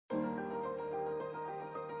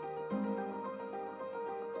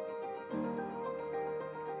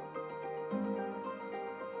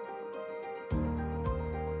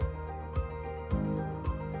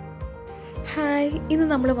Hi, ഇന്ന്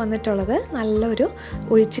നമ്മൾ വന്നിട്ടുള്ളത് നല്ലൊരു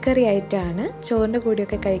ഒഴിച്ചുകറി ആയിട്ടാണ്. ചോറിൻ്റെ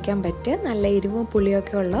കൂടെയൊക്കെ കഴിക്കാൻ പറ്റിയ നല്ല എരിവും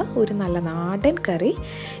പുളിയൊക്കെ ഉള്ള ഒരു നല്ല നാടൻ കറി.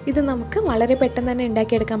 ഇത് നമുക്ക് വളരെ പെട്ടെന്ന് തന്നെ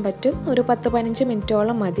ഉണ്ടാക്കിയെടുക്കാൻ പറ്റും. ഒരു 10-15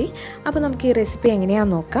 മിനിറ്റോളം മതി. അപ്പോൾ നമുക്ക് ഈ റെസിപ്പി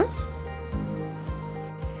എങ്ങനെയാണെന്ന് നോക്കാം.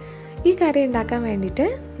 ഈ കറി ഉണ്ടാക്കാൻ വേണ്ടിയിട്ട്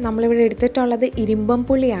നമ്മളിവിടെ എടുത്തിട്ടുള്ളത് ഇരിമ്പൻ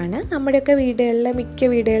പുളിയാണ്. നമ്മുടെയൊക്കെ മിക്ക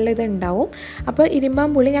വീടുകളിൽ ഇത് ഉണ്ടാവും. അപ്പോൾ ഇരിമ്പൻ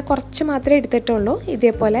പുളി ഞാൻ കുറച്ച് മാത്രമേ എടുത്തിട്ടുള്ളൂ.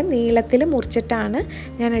 ഇതേപോലെ നീളത്തിൽ മുറിച്ചിട്ടാണ്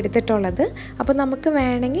ഞാൻ എടുത്തിട്ടുള്ളത്. അപ്പോൾ നമുക്ക്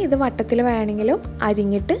വേണമെങ്കിൽ ഇത് വട്ടത്തിൽ വേണമെങ്കിലും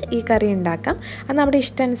അരിഞ്ഞിട്ട് ഈ കറി ഉണ്ടാക്കാം. അത് നമ്മുടെ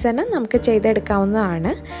ഇഷ്ടാനുസരണം നമുക്ക്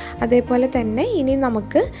ചെയ്തെടുക്കാവുന്നതാണ്. അതേപോലെ തന്നെ ഇനി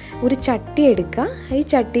നമുക്ക് ഒരു ചട്ടി എടുക്കാം. ഈ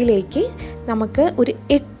ചട്ടിയിലേക്ക് നമുക്ക് ഒരു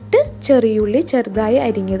 8 ചെറിയുള്ളി ചെറുതായി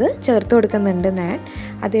അരിഞ്ഞത് ചേർത്ത് കൊടുക്കുന്നുണ്ട് ഞാൻ.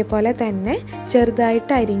 അതേപോലെ തന്നെ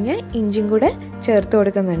ചെറുതായിട്ട് അരിഞ്ഞ ഇഞ്ചിയും കൂടെ ചേർത്ത്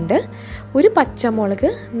കൊടുക്കുന്നുണ്ട്. ഒരു പച്ചമുളക്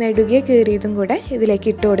നെടുകെ കീറിയതും കൂടെ ഇതിലേക്ക്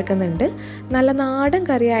ഇട്ട് കൊടുക്കുന്നുണ്ട്. നല്ല നാടൻ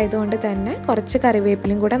കറി ആയതുകൊണ്ട് തന്നെ കുറച്ച്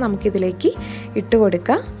കറിവേപ്പിലയും കൂടെ നമുക്കിതിലേക്ക് ഇട്ട്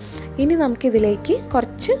കൊടുക്കാം. ഇനി നമുക്കിതിലേക്ക്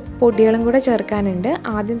കുറച്ച് പൊടികളും കൂടെ ചേർക്കാനുണ്ട്.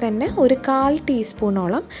 ആദ്യം തന്നെ ഒരു 1/4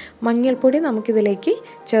 ടീസ്പൂണോളം മഞ്ഞൾപ്പൊടി നമുക്കിതിലേക്ക്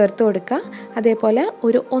ചേർത്ത് കൊടുക്കാം. അതേപോലെ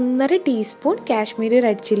ഒരു 1.5 ടീസ്പൂൺ കാശ്മീരി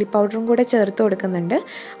റെഡ് ചില്ലി പൗഡറും കൂടെ ചേർത്ത് കൊടുക്കുന്നുണ്ട്.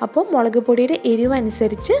 അപ്പോൾ മുളക് പൊടിയുടെ എരിവ്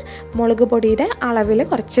അനുസരിച്ച് മുളക് പൊടിയുടെ അളവിൽ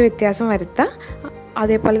കുറച്ച് വ്യത്യാസം വരുത്താം.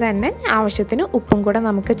 അതേപോലെ തന്നെ ആവശ്യത്തിന് ഉപ്പും കൂടെ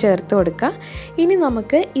നമുക്ക് ചേർത്ത് കൊടുക്കാം. ഇനി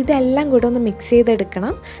നമുക്ക് ഇതെല്ലാം കൂടെ ഒന്ന് മിക്സ്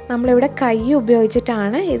ചെയ്തെടുക്കണം. നമ്മളിവിടെ കൈ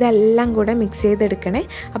ഉപയോഗിച്ചിട്ടാണ് ഇതെല്ലാം കൂടെ മിക്സ് ചെയ്തെടുക്കണേ.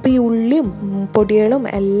 അപ്പോൾ ഈ ഉള്ളിയും പൊടികളും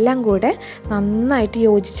എല്ലാം കൂടെ നന്നായിട്ട്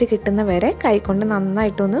യോജിച്ച് കിട്ടുന്ന വരെ കൈ കൊണ്ട്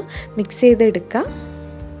നന്നായിട്ടൊന്ന് മിക്സ് ചെയ്തെടുക്കാം.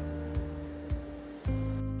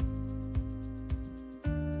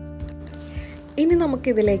 ഇനി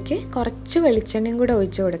നമുക്കിതിലേക്ക് കുറച്ച് വെളിച്ചെണ്ണയും കൂടെ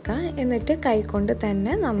ഒഴിച്ച് കൊടുക്കാം. എന്നിട്ട് കൈ കൊണ്ട്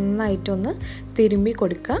തന്നെ നന്നായിട്ടൊന്ന് തിരുമ്പി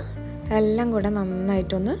കൊടുക്കുക. എല്ലാം കൂടെ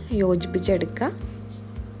നന്നായിട്ടൊന്ന് യോജിപ്പിച്ചെടുക്കുക.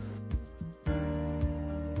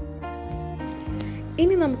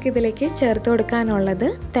 ഇനി നമുക്കിതിലേക്ക് ചേർത്ത് കൊടുക്കാനുള്ളത്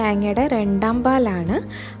തേങ്ങയുടെ 2ാം പാലാണ്.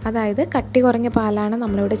 അതായത് കട്ടി കുറഞ്ഞ പാലാണ്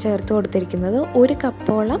നമ്മളിവിടെ ചേർത്ത് കൊടുത്തിരിക്കുന്നത്. 1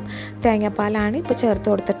 കപ്പോളം തേങ്ങാപ്പാലാണ് ഇപ്പോൾ ചേർത്ത്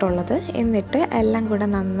കൊടുത്തിട്ടുള്ളത്. എന്നിട്ട് എല്ലാം കൂടെ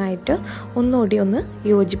നന്നായിട്ട് ഒന്നുകൂടി ഒന്ന്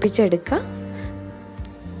യോജിപ്പിച്ചെടുക്കുക.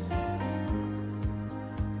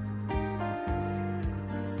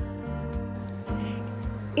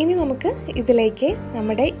 ഇനി നമുക്ക് ഇതിലേക്ക്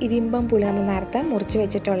നമ്മുടെ ഇരിമ്പൻ പുളി, നമ്മൾ നേരത്തെ മുറിച്ച്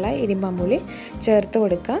വെച്ചിട്ടുള്ള ഇരിമ്പൻ പുളി ചേർത്ത്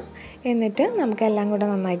കൊടുക്കുക. എന്നിട്ട് നമുക്കെല്ലാം കൂടെ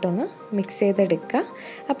നന്നായിട്ടൊന്ന് മിക്സ് ചെയ്തെടുക്കുക.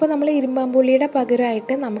 അപ്പോൾ നമ്മൾ ഇരിമ്പൻ പുളിയുടെ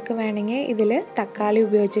പകരമായിട്ട് നമുക്ക് വേണമെങ്കിൽ ഇതിൽ തക്കാളി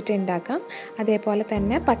ഉപയോഗിച്ചിട്ട് ഉണ്ടാക്കാം. അതേപോലെ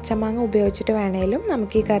തന്നെ പച്ചമാങ്ങ ഉപയോഗിച്ചിട്ട് വേണമെങ്കിലും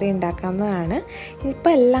നമുക്ക് ഈ കറി ഉണ്ടാക്കാവുന്നതാണ്.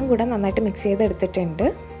 ഇപ്പോൾ എല്ലാം കൂടെ നന്നായിട്ട് മിക്സ് ചെയ്തെടുത്തിട്ടുണ്ട്.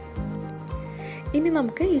 ഇനി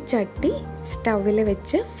നമുക്ക് ഈ ചട്ടി സ്റ്റൗവിൽ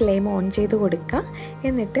വെച്ച് ഫ്ലെയിം ഓൺ ചെയ്ത് കൊടുക്കാം.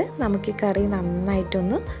 എന്നിട്ട് നമുക്ക് ഈ കറി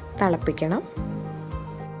നന്നായിട്ടൊന്ന് തിളപ്പിക്കണം.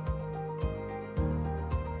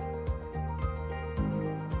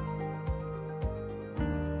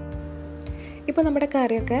 ഇപ്പോൾ നമ്മുടെ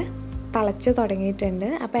കറിയൊക്കെ തിളച്ച് തുടങ്ങിയിട്ടുണ്ട്.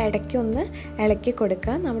 അപ്പോൾ ഇടയ്ക്കൊന്ന് ഇളക്കി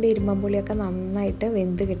കൊടുക്കുക. നമ്മുടെ ഇരിമ്പൻ പുളിയൊക്കെ നന്നായിട്ട്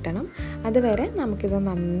വെന്ത് കിട്ടണം. അതുവരെ നമുക്കിത്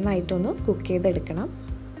നന്നായിട്ടൊന്ന് കുക്ക് ചെയ്തെടുക്കണം.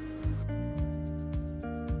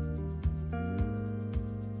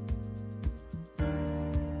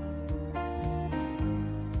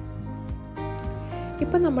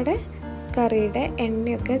 ഇപ്പോൾ നമ്മുടെ കറിയുടെ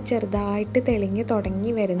എണ്ണയൊക്കെ ചെറുതായിട്ട് തെളിഞ്ഞ്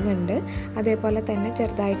തുടങ്ങി വരുന്നുണ്ട്. അതേപോലെ തന്നെ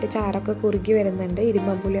ചെറുതായിട്ട് ചാറൊക്കെ കുറുകി വരുന്നുണ്ട്.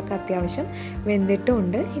 ഇരിമ്പൻ പുളിയൊക്കെ അത്യാവശ്യം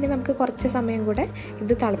വെന്തിട്ടുമുണ്ട്. ഇനി നമുക്ക് കുറച്ച് സമയം കൂടെ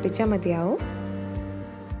ഇത് തിളപ്പിച്ചാൽ മതിയാവും.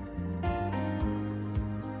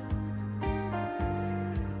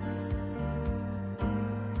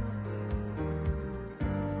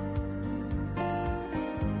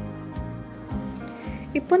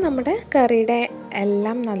 ഇപ്പോൾ നമ്മുടെ കറിയുടെ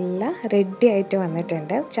എല്ലാം നല്ല റെഡി ആയിട്ട്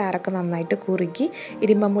വന്നിട്ടുണ്ട്. ചാറൊക്കെ നന്നായിട്ട് കുറുകി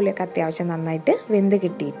ഇരിമ്പൻ പുളിയൊക്കെ അത്യാവശ്യം നന്നായിട്ട് വെന്ത്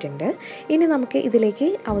കിട്ടിയിട്ടുണ്ട്. ഇനി നമുക്ക് ഇതിലേക്ക്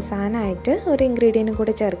അവസാനമായിട്ട് ഒരു ഇൻഗ്രീഡിയൻറ്റും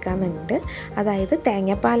കൂടെ ചേർക്കാനുണ്ട്. അതായത്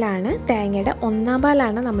തേങ്ങാപ്പാലാണ്. തേങ്ങയുടെ 1ാം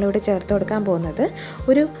പാലാണ് നമ്മളിവിടെ ചേർത്ത് കൊടുക്കാൻ പോകുന്നത്.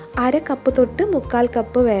 ഒരു 1/2 കപ്പ് തൊട്ട് 1/4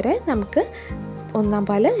 കപ്പ് വരെ നമുക്ക് 1ാം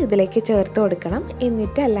പാൽ ഇതിലേക്ക് ചേർത്ത് കൊടുക്കണം.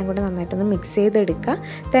 എന്നിട്ട് എല്ലാം കൂടെ നന്നായിട്ടൊന്ന് മിക്സ് ചെയ്തെടുക്കുക.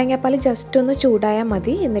 തേങ്ങാപ്പാൽ ജസ്റ്റ് ഒന്ന് ചൂടായാൽ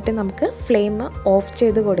മതി. എന്നിട്ട് നമുക്ക് ഫ്ലെയിം ഓഫ്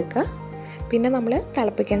ചെയ്ത് കൊടുക്കുക. പിന്നെ നമ്മൾ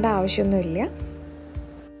തിളപ്പിക്കേണ്ട ആവശ്യമൊന്നുമില്ല.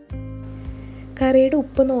 കറിയുടെ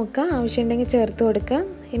ഉപ്പ് നോക്കുക, ആവശ്യമുണ്ടെങ്കിൽ ചേർത്ത് കൊടുക്കുക.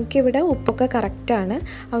 എനിക്കിവിടെ ഉപ്പൊക്കെ കറക്റ്റാണ്.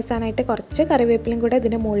 അവസാനമായിട്ട് കുറച്ച് കറിവേപ്പിലയും കൂടെ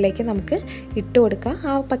ഇതിൻ്റെ മുകളിലേക്ക് നമുക്ക് ഇട്ട് കൊടുക്കാം.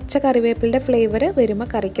 ആ പച്ച കറിവേപ്പിലിൻ്റെ ഫ്ലേവർ വരുമ്പോൾ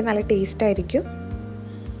കറിക്ക് നല്ല ടേസ്റ്റ് ആയിരിക്കും.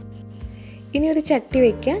 ഇനി ഒരു ചട്ടി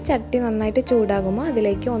വയ്ക്കുക. ചട്ടി നന്നായിട്ട് ചൂടാകുമ്പോൾ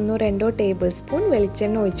അതിലേക്ക് 1-2 ടേബിൾ സ്പൂൺ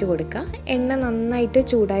വെളിച്ചെണ്ണ ഒഴിച്ച് കൊടുക്കുക. എണ്ണ നന്നായിട്ട്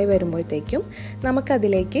ചൂടായി വരുമ്പോഴത്തേക്കും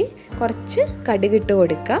നമുക്കതിലേക്ക് കുറച്ച് കടുക് ഇട്ട്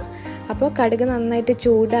കൊടുക്കുക. അപ്പോൾ കടുക് നന്നായിട്ട്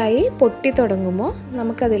ചൂടായി പൊട്ടി തുടങ്ങുമ്പോൾ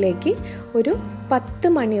നമുക്കതിലേക്ക് ഒരു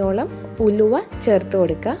 10 മണിയോളം ഉലുവ ചേർത്ത്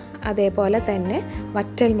കൊടുക്കുക. അതേപോലെ തന്നെ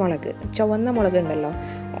വറ്റൽ മുളക്, ചുവന്ന മുളക് ഉണ്ടല്ലോ,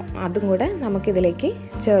 അതും കൂടെ നമുക്കിതിലേക്ക്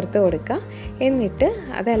ചേർത്ത് കൊടുക്കാം. എന്നിട്ട്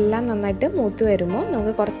അതെല്ലാം നന്നായിട്ട് മൂത്ത് വരുമ്പോൾ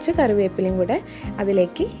നമുക്ക് കുറച്ച് കറിവേപ്പിലയും കൂടെ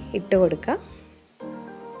അതിലേക്ക് ഇട്ട് കൊടുക്കാം.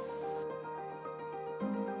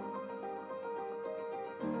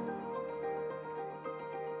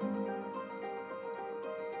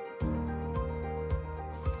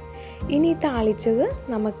 ഇനി താളിച്ചത്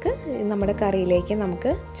നമുക്ക് നമ്മുടെ കറിയിലേക്ക്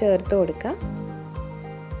നമുക്ക് ചേർത്ത് കൊടുക്കാം.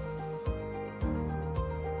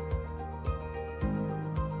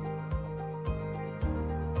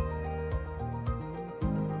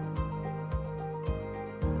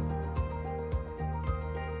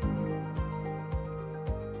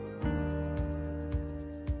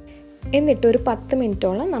 എന്നിട്ട് ഒരു 10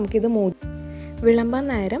 മിനിറ്റോളം നമുക്കിത് വിളമ്പാൻ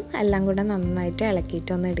നേരം എല്ലാം കൂടെ നന്നായിട്ട്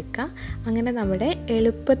ഇളക്കിയിട്ടൊന്ന് എടുക്കുക. അങ്ങനെ നമ്മുടെ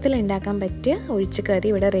എളുപ്പത്തിൽ ഉണ്ടാക്കാൻ പറ്റിയ ഒഴിച്ച് കറി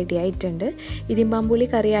ഇവിടെ റെഡി ആയിട്ടുണ്ട്. ഇരിമ്പാമ്പുളി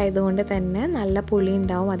കറി ആയതുകൊണ്ട് തന്നെ നല്ല പുളി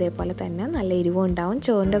ഉണ്ടാവും, അതേപോലെ തന്നെ നല്ല എരിവും ഉണ്ടാവും.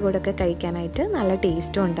 ചോറിൻ്റെ കൂടെയൊക്കെ കഴിക്കാനായിട്ട് നല്ല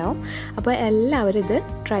ടേസ്റ്റും ഉണ്ടാവും. അപ്പോൾ എല്ലാവരും ഇത്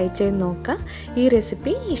ട്രൈ ചെയ്ത് നോക്കുക. ഈ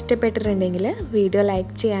റെസിപ്പി ഇഷ്ടപ്പെട്ടിട്ടുണ്ടെങ്കിൽ വീഡിയോ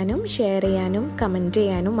ലൈക്ക് ചെയ്യാനും ഷെയർ ചെയ്യാനും കമൻറ്റ്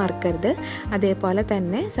ചെയ്യാനും മറക്കരുത്. അതേപോലെ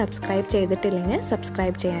തന്നെ സബ്സ്ക്രൈബ് ചെയ്തിട്ടില്ലെങ്കിൽ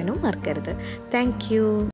സബ്സ്ക്രൈബ് ചെയ്യാനും മറക്കരുത്. താങ്ക്